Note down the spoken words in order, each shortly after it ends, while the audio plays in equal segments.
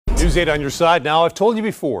News 8 on your side. Now, I've told you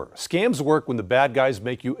before, scams work when the bad guys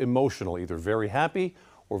make you emotional, either very happy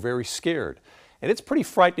or very scared. And it's pretty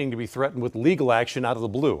frightening to be threatened with legal action out of the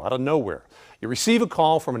blue, out of nowhere. You receive a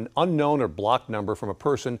call from an unknown or blocked number from a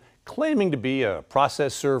person claiming to be a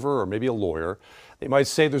process server or maybe a lawyer. They might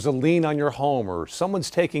say there's a lien on your home or someone's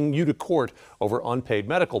taking you to court over unpaid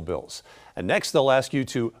medical bills. And next, they'll ask you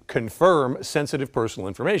to confirm sensitive personal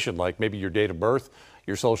information, like maybe your date of birth,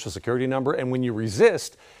 your social security number. And when you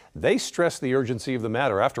resist, they stress the urgency of the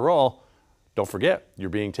matter. After all, don't forget, you're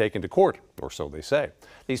being taken to court, or so they say.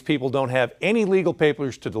 These people don't have any legal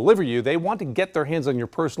papers to deliver you. They want to get their hands on your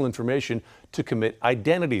personal information to commit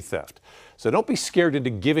identity theft. So don't be scared into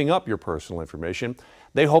giving up your personal information.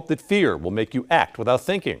 They hope that fear will make you act without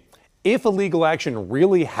thinking. If a legal action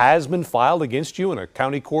really has been filed against you in a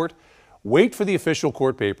county court, wait for the official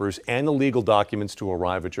court papers and the legal documents to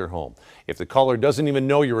arrive at your home. If the caller doesn't even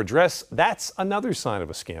know your address, that's another sign of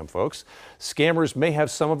a scam, folks. Scammers may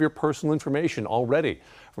have some of your personal information already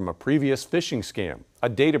from a previous phishing scam, a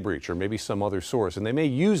data breach, or maybe some other source, and they may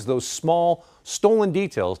use those small stolen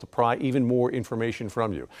details to pry even more information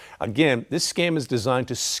from you. Again, this scam is designed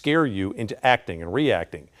to scare you into acting and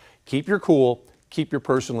reacting. Keep your cool, keep your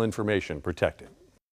personal information protected.